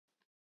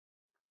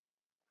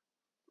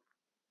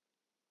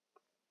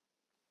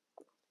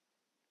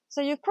So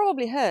you've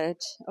probably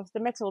heard of the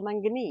metal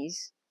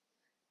manganese,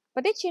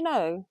 but did you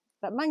know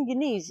that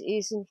manganese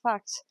is in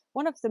fact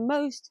one of the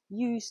most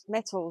used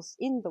metals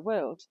in the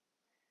world?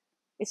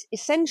 It's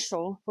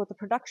essential for the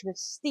production of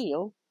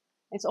steel.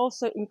 It's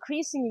also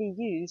increasingly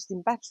used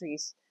in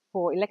batteries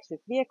for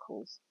electric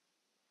vehicles.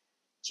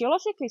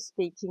 Geologically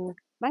speaking,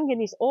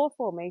 manganese ore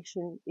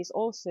formation is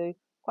also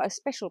quite a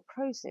special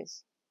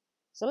process.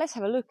 So let's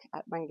have a look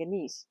at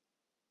manganese.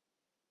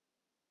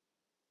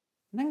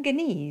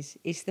 Manganese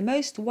is the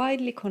most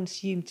widely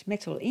consumed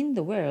metal in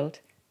the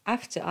world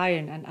after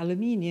iron and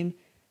aluminium,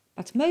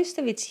 but most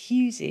of its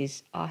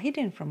uses are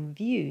hidden from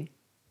view.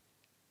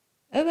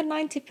 Over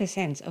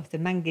 90% of the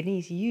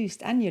manganese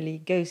used annually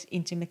goes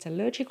into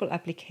metallurgical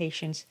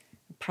applications,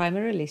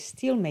 primarily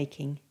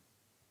steelmaking.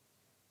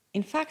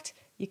 In fact,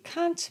 you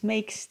can't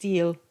make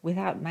steel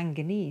without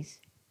manganese.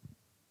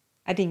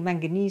 Adding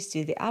manganese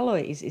to the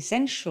alloy is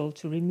essential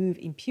to remove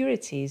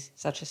impurities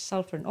such as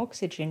sulfur and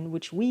oxygen,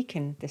 which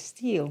weaken the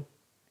steel.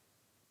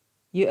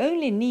 You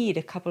only need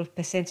a couple of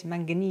percent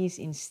manganese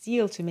in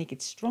steel to make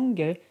it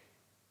stronger,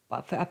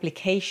 but for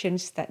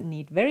applications that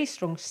need very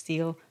strong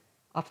steel,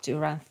 up to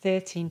around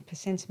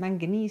 13%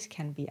 manganese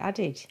can be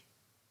added.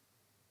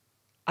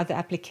 Other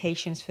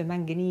applications for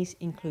manganese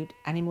include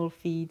animal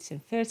feeds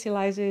and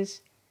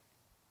fertilizers,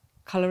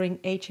 coloring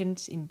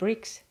agents in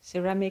bricks,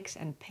 ceramics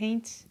and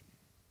paints,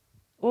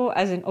 or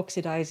as an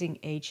oxidizing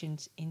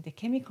agent in the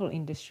chemical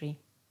industry.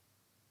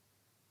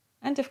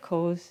 And of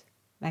course,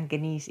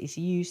 manganese is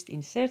used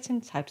in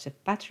certain types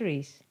of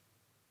batteries.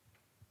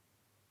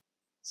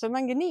 So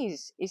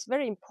manganese is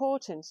very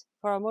important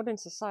for our modern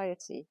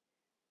society,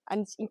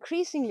 and it's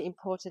increasingly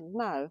important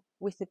now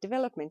with the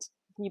development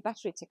of new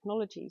battery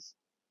technologies.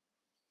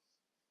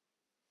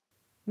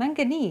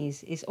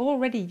 Manganese is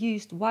already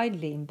used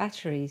widely in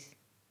batteries.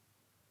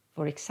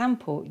 For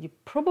example, you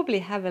probably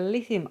have a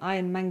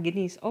lithium-ion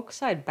manganese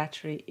oxide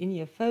battery in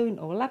your phone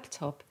or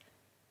laptop,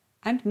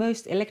 and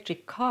most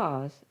electric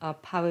cars are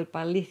powered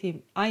by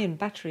lithium-ion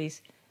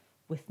batteries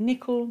with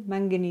nickel,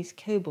 manganese,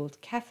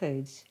 cobalt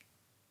cathodes.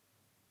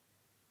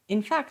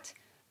 In fact,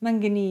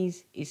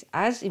 manganese is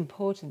as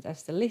important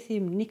as the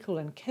lithium, nickel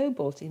and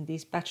cobalt in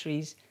these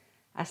batteries,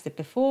 as the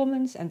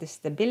performance and the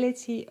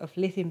stability of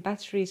lithium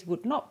batteries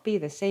would not be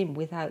the same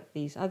without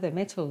these other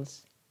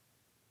metals.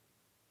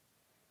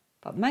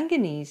 But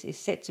manganese is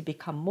set to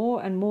become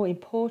more and more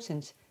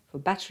important for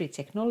battery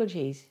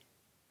technologies.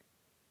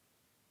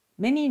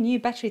 Many new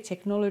battery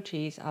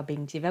technologies are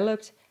being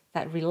developed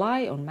that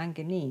rely on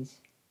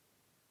manganese.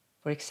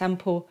 For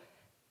example,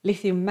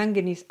 lithium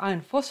manganese iron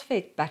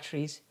phosphate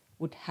batteries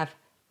would have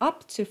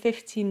up to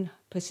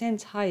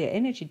 15% higher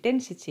energy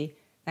density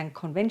than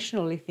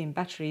conventional lithium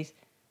batteries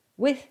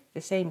with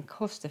the same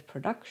cost of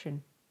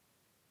production.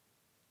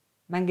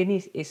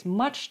 Manganese is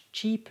much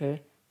cheaper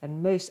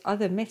than most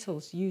other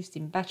metals used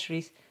in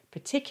batteries,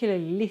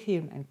 particularly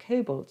lithium and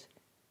cobalt.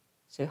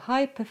 So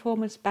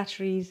high-performance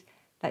batteries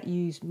that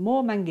use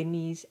more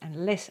manganese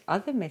and less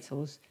other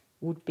metals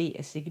would be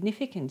a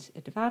significant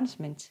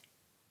advancement.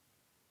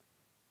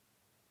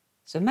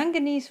 So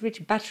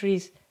manganese-rich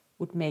batteries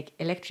would make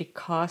electric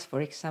cars,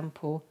 for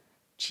example,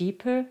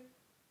 cheaper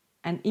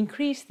and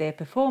increase their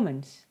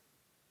performance.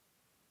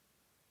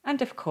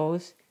 And of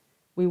course,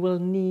 we will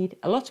need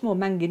a lot more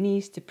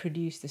manganese to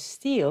produce the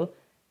steel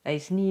that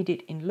is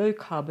needed in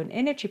low-carbon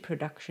energy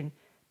production,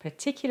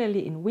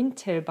 particularly in wind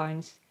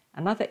turbines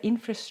and other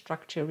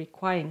infrastructure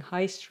requiring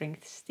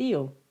high-strength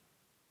steel.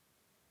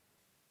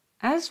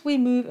 As we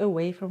move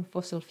away from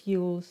fossil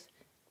fuels,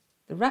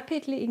 the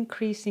rapidly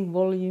increasing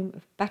volume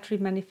of battery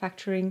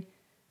manufacturing,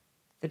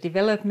 the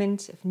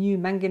development of new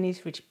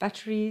manganese-rich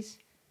batteries,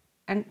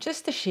 and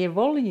just the sheer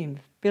volume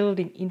of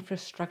building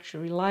infrastructure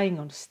relying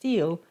on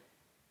steel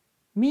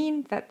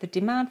mean that the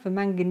demand for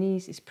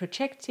manganese is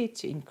projected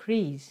to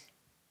increase.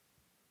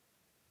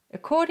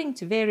 According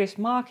to various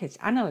market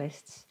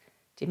analysts,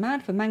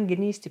 demand for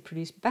manganese to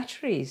produce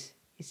batteries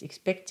is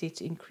expected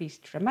to increase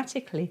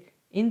dramatically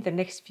in the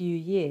next few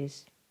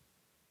years.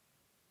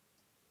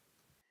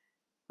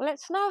 Well,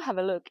 let's now have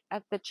a look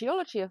at the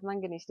geology of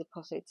manganese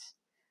deposits.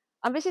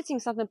 I'm visiting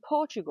southern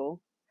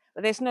Portugal,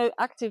 but there's no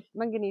active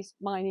manganese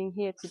mining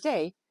here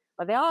today,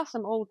 but there are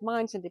some old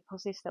mines and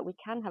deposits that we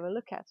can have a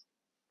look at.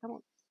 Come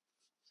on.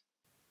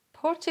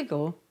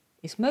 Portugal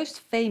is most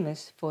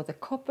famous for the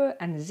copper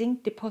and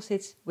zinc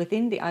deposits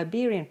within the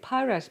Iberian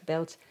Pyrite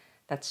Belt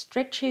that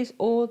stretches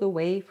all the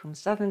way from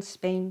southern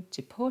Spain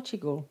to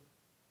Portugal.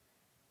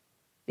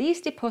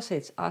 These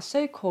deposits are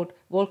so-called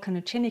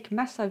volcanogenic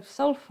massive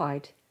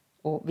sulfide,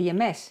 or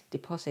VMS,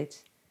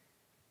 deposits,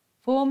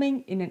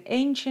 forming in an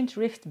ancient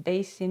rift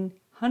basin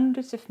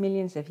hundreds of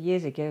millions of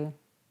years ago.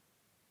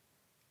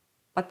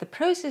 But the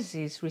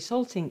processes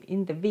resulting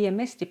in the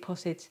VMS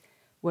deposits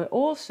were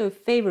also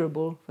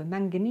favorable for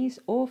manganese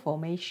ore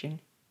formation.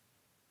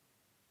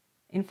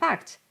 In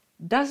fact,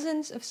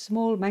 dozens of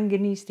small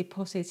manganese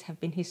deposits have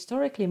been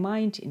historically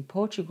mined in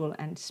Portugal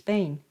and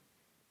Spain.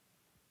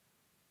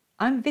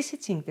 I'm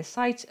visiting the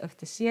site of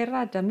the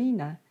Sierra da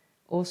Mina,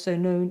 also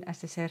known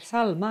as the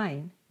Cersal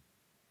mine.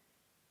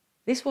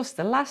 This was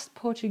the last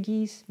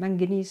Portuguese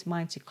manganese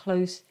mine to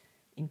close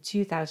in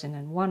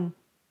 2001.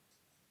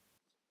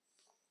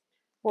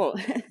 Well,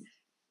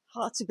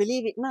 hard to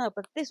believe it now,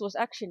 but this was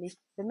actually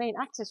the main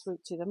access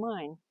route to the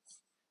mine.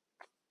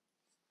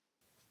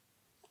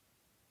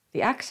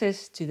 The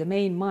access to the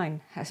main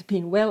mine has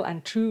been well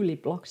and truly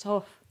blocked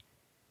off.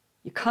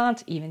 You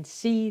can't even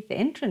see the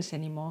entrance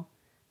anymore,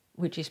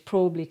 which is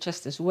probably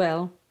just as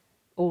well.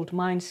 Old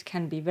mines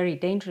can be very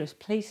dangerous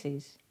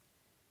places.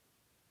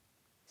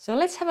 So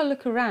let's have a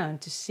look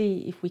around to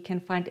see if we can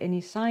find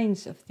any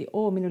signs of the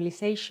ore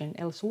mineralization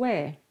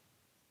elsewhere.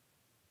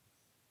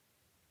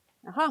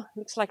 Aha,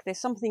 looks like there's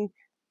something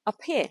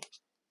up here.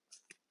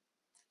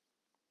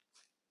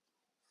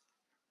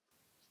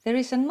 There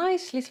is a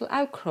nice little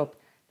outcrop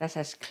that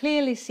has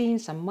clearly seen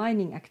some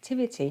mining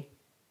activity.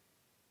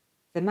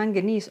 The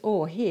manganese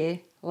ore here,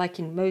 like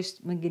in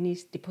most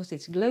manganese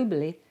deposits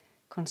globally,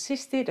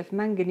 consisted of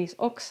manganese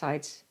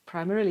oxides,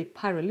 primarily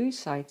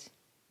pyrolusite.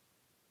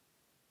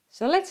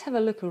 So let's have a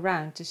look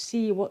around to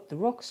see what the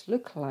rocks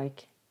look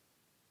like.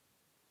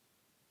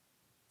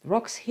 The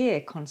rocks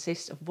here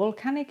consist of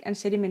volcanic and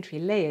sedimentary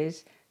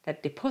layers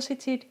that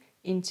deposited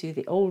into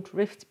the old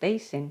rift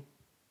basin.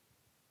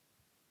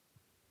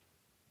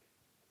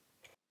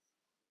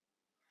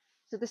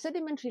 So the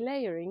sedimentary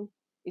layering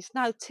is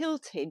now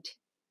tilted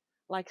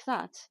like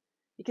that.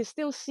 You can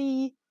still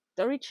see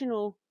the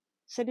original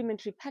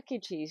sedimentary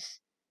packages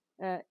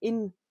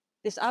in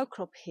this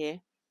outcrop here.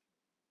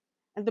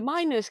 And the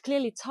miners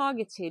clearly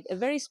targeted a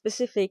very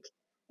specific,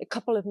 a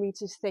couple of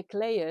meters thick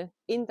layer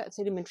in that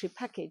sedimentary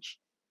package.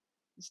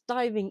 It's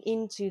diving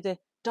into the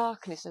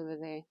darkness over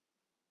there.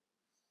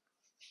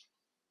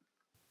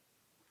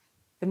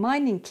 The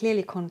mining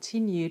clearly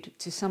continued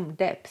to some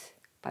depth,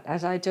 but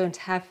as I don't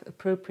have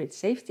appropriate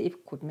safety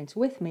equipment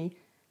with me,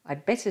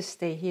 I'd better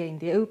stay here in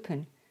the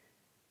open.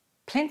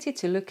 Plenty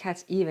to look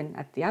at even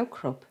at the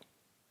outcrop.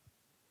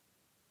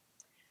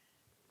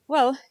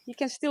 Well, you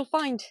can still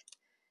find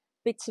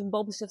bits and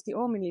bobs of the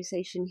ore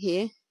mineralization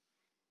here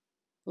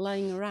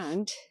lying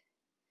around.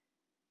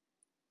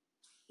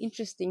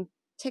 Interesting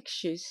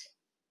textures.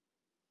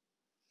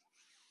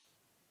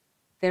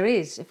 There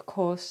is, of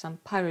course, some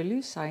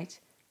pyrolusite,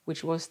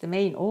 which was the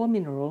main ore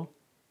mineral.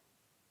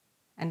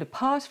 And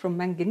apart from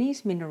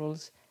manganese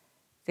minerals,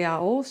 there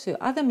are also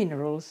other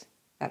minerals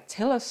that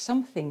tell us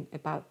something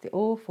about the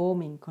ore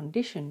forming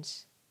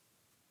conditions.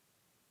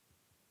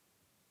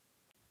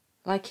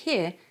 Like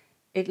here,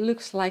 it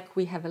looks like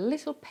we have a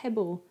little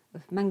pebble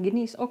of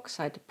manganese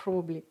oxide,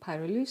 probably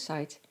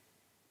pyrolusite,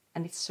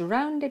 and it's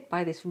surrounded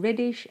by this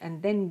reddish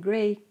and then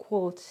grey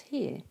quartz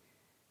here,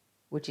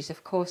 which is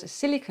of course a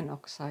silicon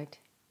oxide.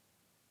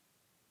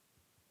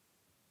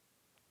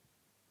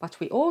 But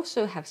we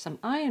also have some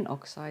iron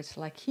oxides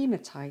like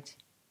hematite.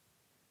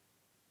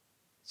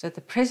 So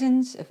the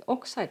presence of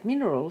oxide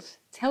minerals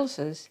tells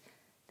us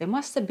there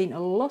must have been a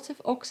lot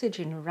of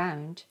oxygen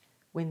around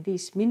when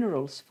these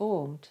minerals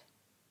formed.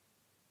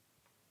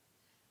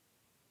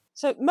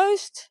 So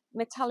most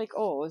metallic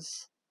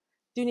ores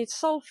do need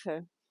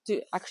sulfur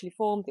to actually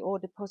form the ore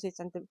deposits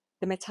and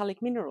the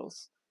metallic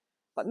minerals.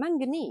 But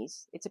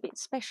manganese, it's a bit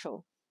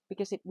special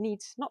because it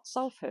needs not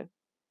sulfur,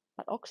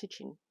 but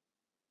oxygen.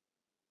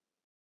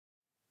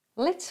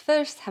 Let's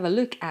first have a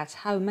look at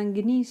how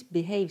manganese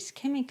behaves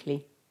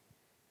chemically.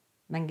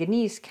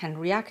 Manganese can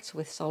react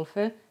with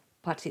sulfur,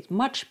 but it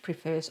much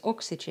prefers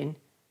oxygen,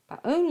 but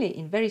only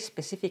in very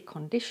specific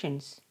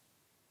conditions.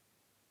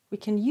 We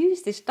can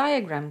use this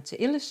diagram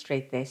to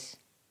illustrate this.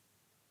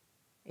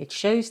 It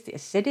shows the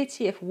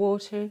acidity of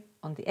water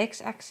on the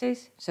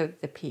x-axis, so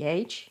the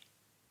pH,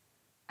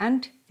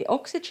 and the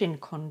oxygen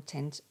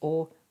content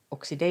or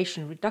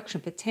oxidation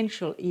reduction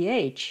potential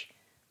EH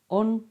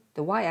on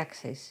the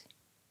y-axis.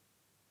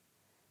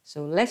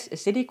 So less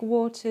acidic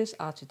waters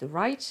are to the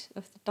right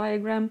of the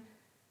diagram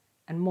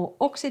and more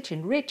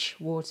oxygen-rich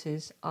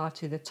waters are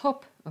to the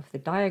top of the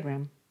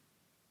diagram.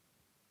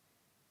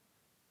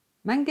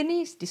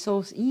 Manganese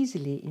dissolves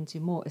easily into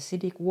more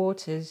acidic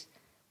waters,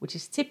 which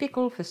is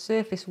typical for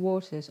surface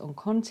waters on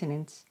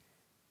continents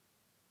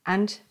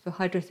and for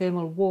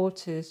hydrothermal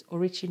waters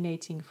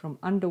originating from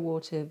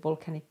underwater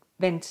volcanic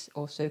vents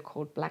or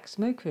so-called black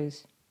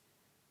smokers.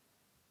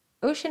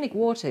 Oceanic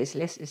water is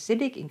less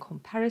acidic in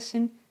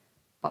comparison,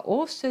 but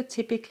also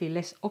typically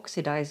less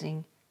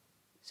oxidizing,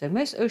 so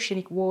most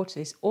oceanic water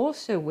is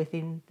also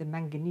within the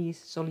manganese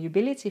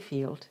solubility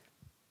field.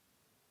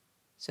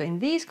 So in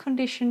these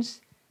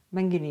conditions,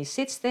 manganese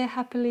sits there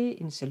happily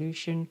in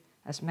solution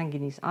as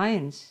manganese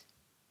ions.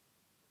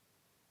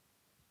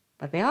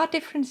 But there are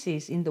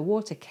differences in the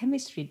water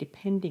chemistry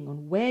depending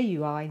on where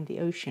you are in the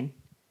ocean.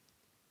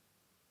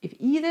 If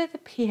either the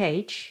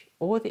pH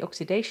or the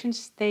oxidation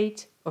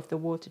state of the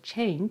water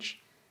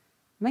change,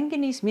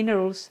 manganese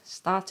minerals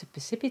start to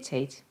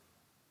precipitate.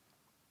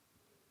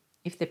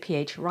 If the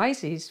pH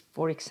rises,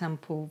 for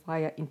example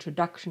via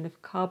introduction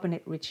of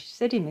carbonate-rich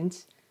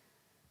sediments,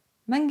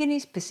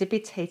 manganese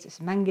precipitates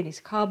as manganese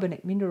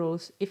carbonate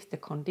minerals if the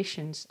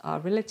conditions are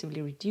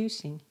relatively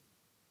reducing.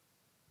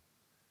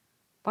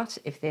 But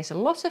if there's a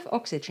lot of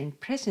oxygen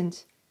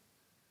present,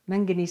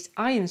 manganese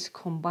ions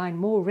combine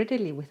more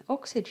readily with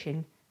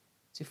oxygen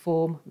to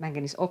form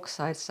manganese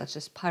oxides such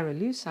as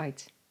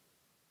pyrolusite.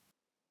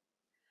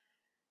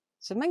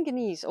 So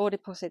manganese ore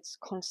deposits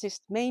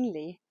consist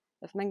mainly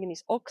of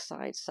manganese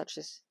oxides such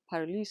as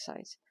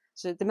pyrolusite.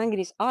 So the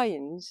manganese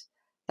ions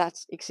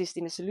that exist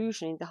in a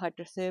solution in the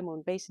hydrothermal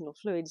and basinal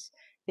fluids,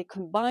 they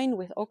combine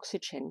with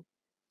oxygen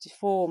to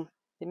form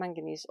the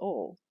manganese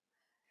ore.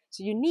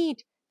 So you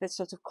need that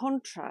sort of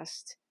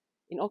contrast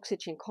in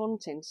oxygen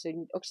content, so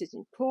in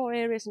oxygen poor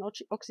areas and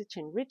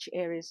oxygen rich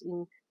areas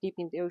deep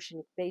in the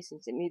oceanic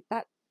basins. And it's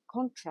that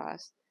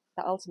contrast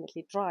that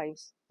ultimately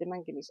drives the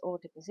manganese ore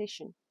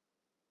deposition.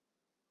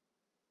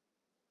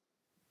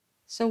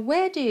 So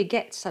where do you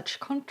get such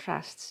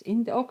contrasts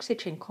in the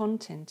oxygen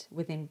content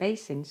within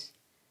basins?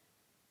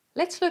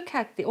 Let's look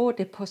at the ore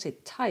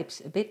deposit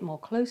types a bit more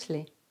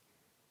closely.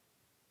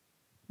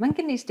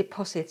 Manganese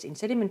deposits in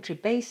sedimentary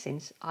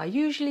basins are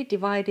usually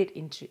divided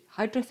into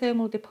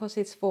hydrothermal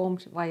deposits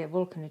formed via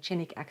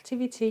volcanogenic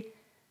activity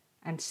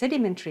and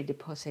sedimentary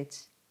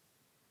deposits.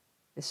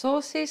 The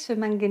sources for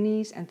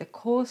manganese and the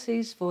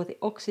causes for the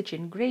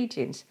oxygen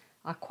gradients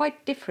are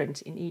quite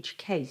different in each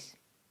case.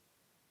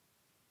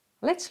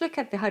 Let's look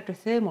at the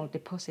hydrothermal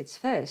deposits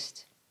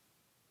first.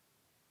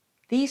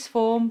 These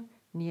form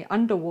near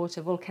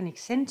underwater volcanic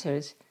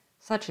centers,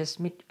 such as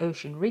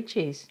mid-ocean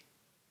ridges.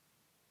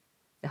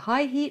 The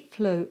high heat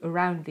flow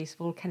around these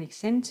volcanic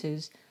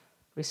centers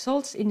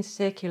results in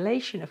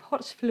circulation of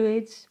hot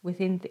fluids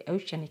within the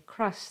oceanic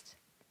crust.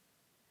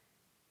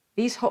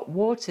 These hot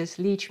waters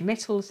leach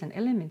metals and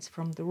elements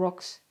from the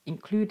rocks,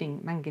 including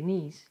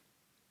manganese.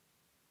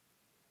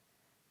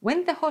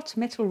 When the hot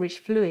metal-rich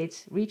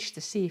fluids reach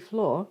the sea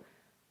floor,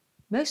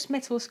 most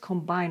metals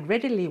combine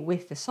readily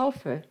with the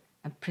sulfur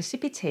and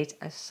precipitate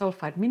as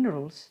sulfide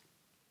minerals.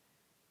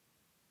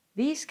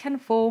 These can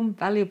form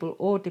valuable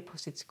ore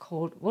deposits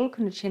called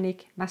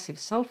volcanogenic massive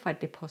sulfide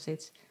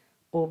deposits,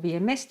 or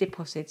VMS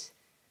deposits,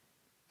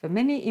 for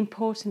many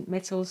important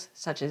metals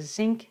such as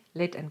zinc,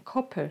 lead and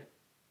copper.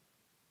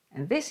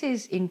 And this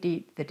is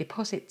indeed the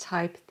deposit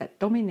type that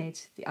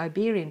dominates the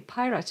Iberian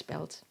Pyrite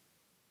Belt.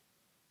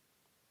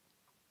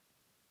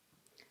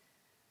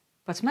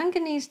 But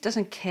manganese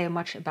doesn't care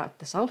much about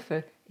the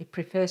sulfur, it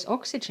prefers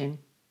oxygen.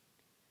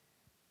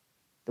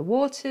 The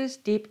waters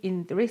deep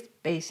in the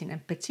Rift Basin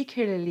and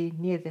particularly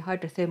near the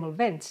hydrothermal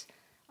vents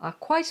are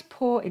quite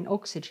poor in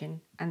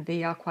oxygen and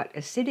they are quite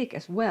acidic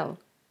as well.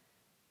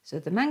 So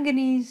the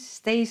manganese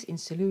stays in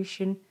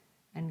solution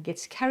and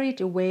gets carried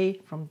away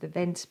from the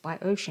vents by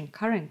ocean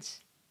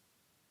currents.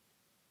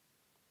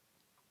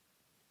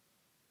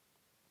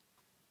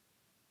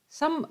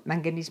 Some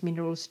manganese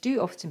minerals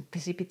do often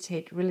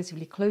precipitate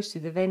relatively close to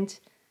the vent,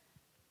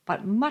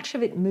 but much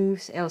of it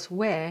moves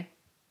elsewhere,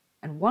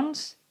 and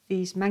once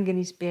these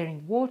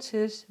manganese-bearing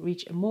waters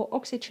reach a more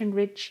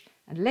oxygen-rich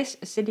and less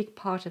acidic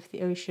part of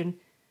the ocean,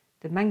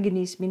 the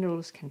manganese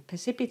minerals can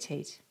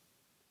precipitate.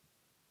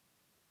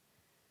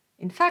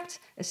 In fact,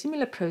 a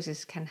similar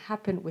process can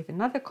happen with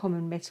another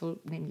common metal,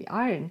 namely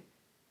iron,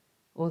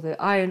 although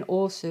iron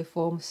also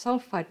forms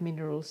sulfide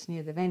minerals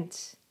near the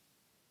vents.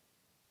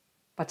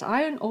 But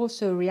iron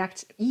also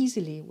reacts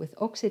easily with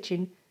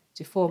oxygen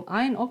to form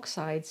iron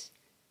oxides,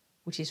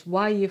 which is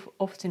why you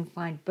often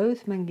find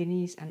both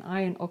manganese and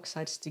iron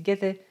oxides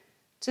together,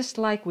 just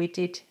like we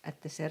did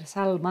at the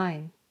Zersal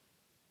mine.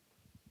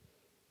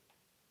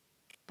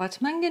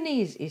 But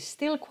manganese is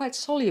still quite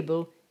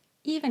soluble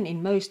even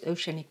in most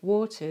oceanic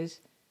waters,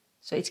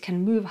 so it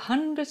can move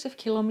hundreds of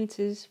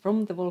kilometers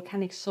from the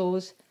volcanic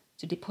source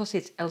to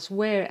deposits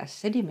elsewhere as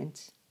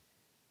sediments.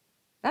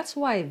 That's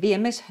why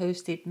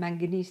VMS-hosted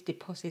manganese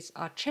deposits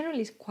are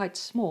generally quite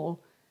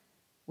small,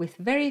 with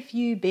very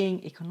few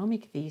being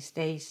economic these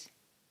days.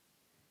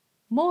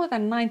 More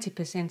than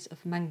 90%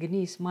 of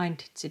manganese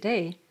mined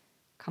today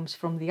comes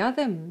from the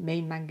other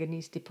main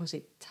manganese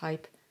deposit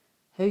type,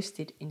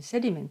 hosted in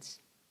sediments.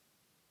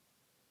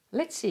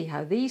 Let's see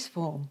how these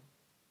form.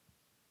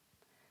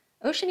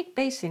 Oceanic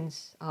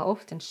basins are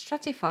often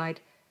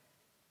stratified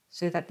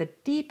so that the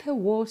deeper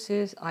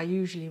waters are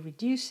usually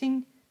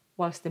reducing,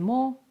 whilst the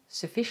more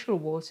superficial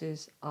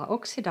waters are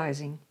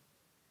oxidizing.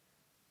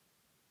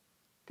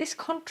 This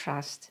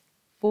contrast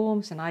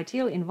forms an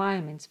ideal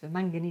environment for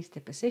manganese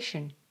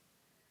deposition.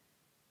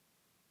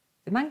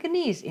 The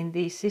manganese in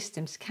these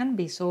systems can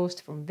be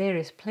sourced from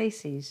various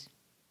places.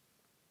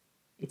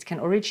 It can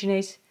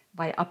originate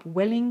by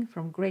upwelling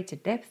from greater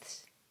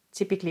depths,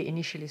 typically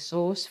initially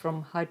sourced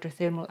from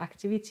hydrothermal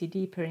activity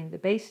deeper in the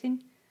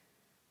basin,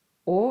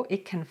 or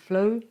it can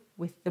flow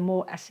with the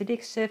more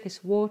acidic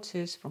surface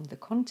waters from the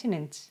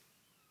continent.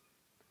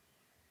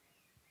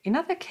 In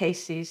other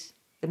cases,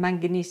 the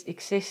manganese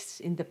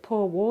exists in the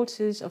pore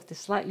waters of the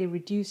slightly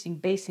reducing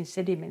basin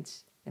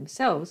sediments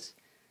themselves,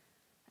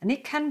 and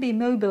it can be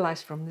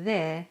mobilized from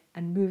there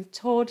and moved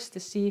towards the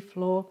sea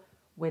floor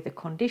where the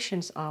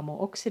conditions are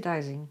more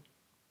oxidizing.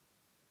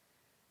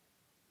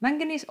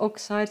 Manganese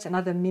oxides and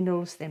other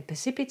minerals then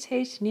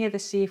precipitate near the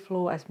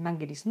seafloor as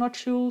manganese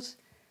nodules,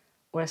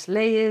 or as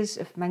layers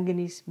of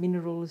manganese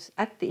minerals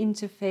at the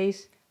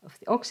interface of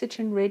the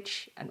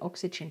oxygen-rich and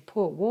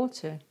oxygen-poor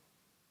water.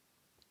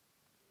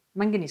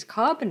 Manganese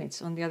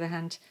carbonates, on the other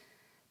hand,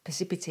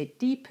 precipitate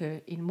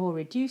deeper in more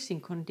reducing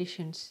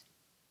conditions.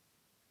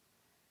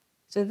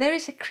 So there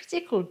is a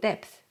critical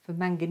depth for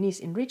manganese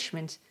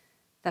enrichment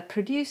that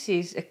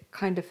produces a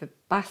kind of a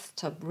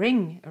bathtub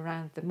ring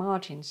around the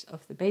margins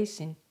of the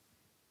basin.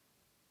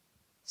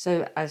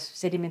 So as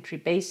sedimentary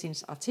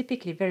basins are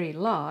typically very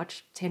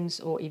large, tens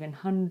or even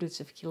hundreds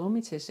of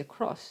kilometers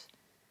across,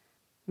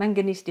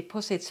 manganese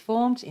deposits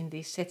formed in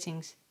these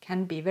settings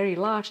can be very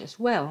large as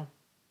well.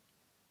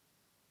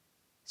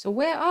 So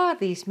where are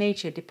these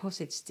major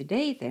deposits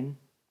today then?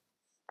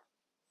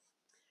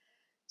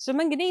 So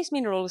manganese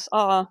minerals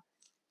are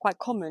quite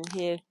common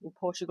here in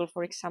Portugal,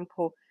 for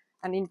example,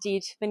 and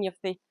indeed many of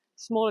the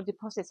smaller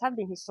deposits have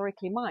been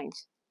historically mined.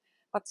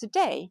 But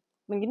today,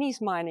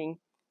 manganese mining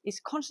is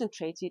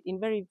concentrated in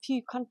very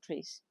few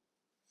countries.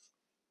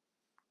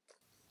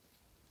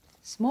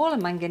 Smaller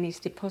manganese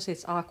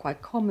deposits are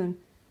quite common,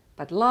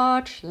 but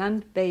large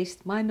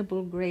land-based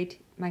mineable grade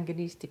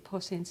manganese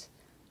deposits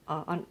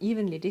are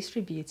unevenly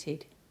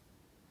distributed.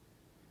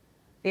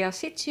 They are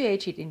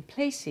situated in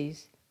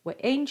places where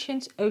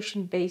ancient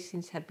ocean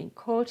basins have been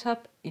caught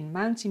up in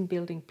mountain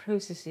building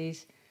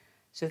processes,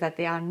 so that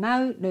they are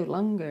now no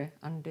longer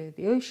under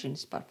the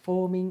oceans but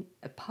forming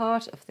a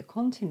part of the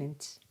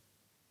continents.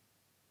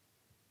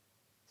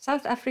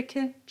 South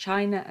Africa,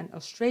 China and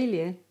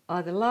Australia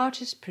are the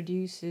largest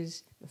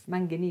producers of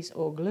manganese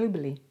ore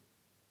globally.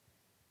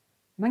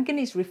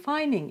 Manganese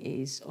refining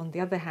is, on the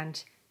other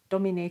hand,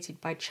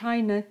 dominated by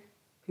China,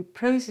 who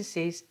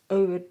processes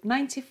over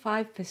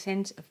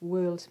 95% of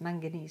world's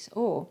manganese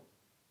ore.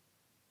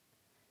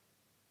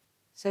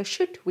 So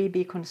should we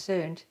be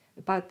concerned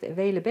about the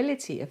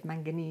availability of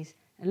manganese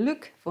and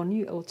look for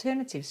new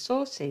alternative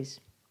sources?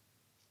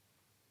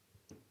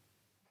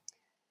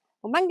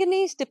 Well,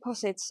 manganese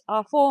deposits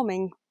are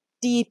forming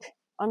deep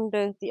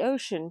under the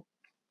ocean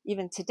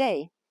even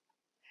today.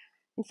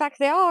 In fact,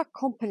 there are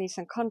companies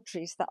and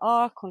countries that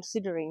are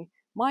considering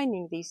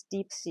mining these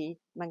deep sea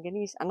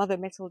manganese and other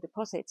metal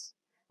deposits.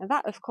 And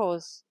that, of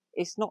course,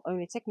 is not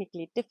only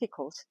technically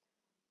difficult,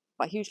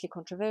 but hugely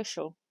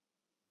controversial.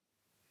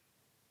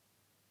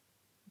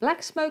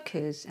 Black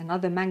smokers and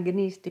other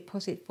manganese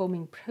deposit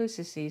forming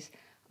processes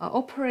are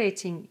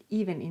operating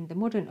even in the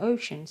modern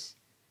oceans,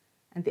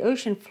 and the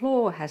ocean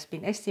floor has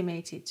been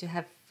estimated to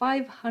have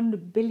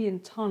 500 billion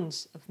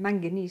tons of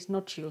manganese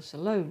nodules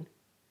alone.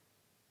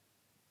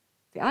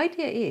 The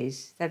idea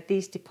is that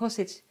these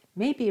deposits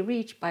may be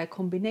reached by a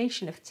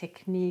combination of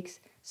techniques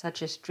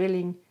such as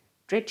drilling,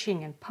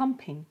 dredging and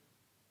pumping.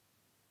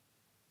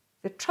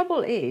 The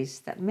trouble is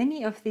that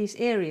many of these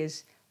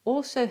areas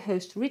also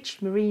host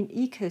rich marine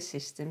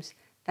ecosystems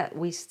that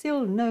we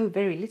still know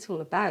very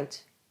little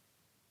about.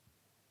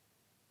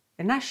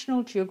 The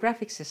National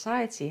Geographic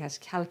Society has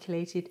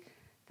calculated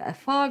that a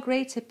far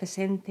greater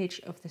percentage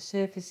of the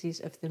surfaces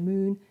of the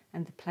Moon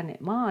and the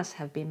planet Mars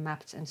have been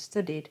mapped and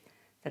studied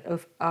than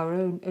of our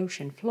own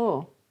ocean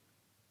floor.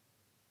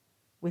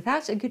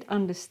 Without a good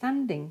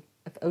understanding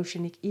of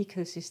oceanic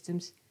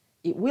ecosystems,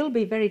 it will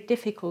be very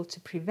difficult to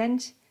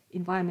prevent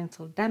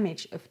environmental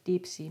damage of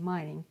deep sea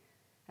mining,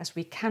 as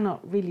we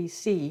cannot really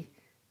see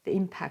the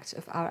impact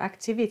of our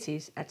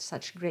activities at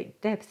such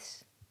great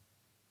depths.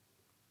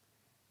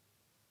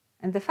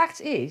 And the fact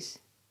is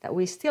that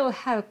we still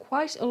have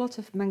quite a lot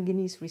of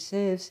manganese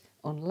reserves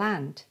on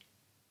land.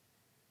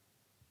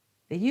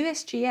 The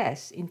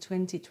USGS in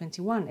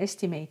 2021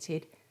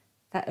 estimated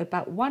that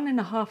about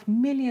 1.5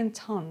 million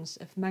tons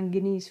of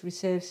manganese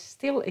reserves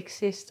still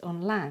exist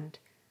on land.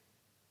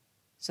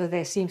 So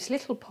there seems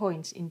little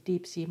point in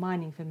deep sea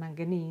mining for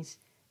manganese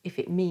if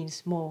it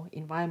means more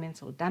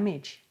environmental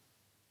damage.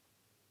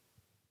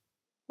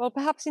 Well,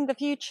 perhaps in the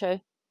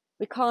future,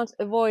 we can't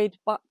avoid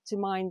but to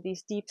mine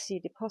these deep sea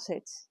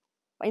deposits.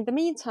 But in the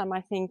meantime,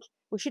 I think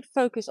we should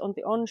focus on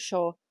the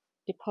onshore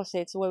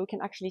deposits where we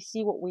can actually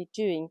see what we're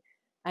doing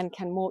and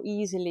can more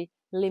easily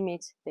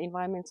limit the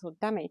environmental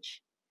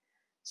damage.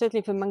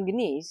 Certainly for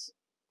manganese,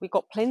 we've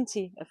got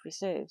plenty of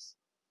reserves.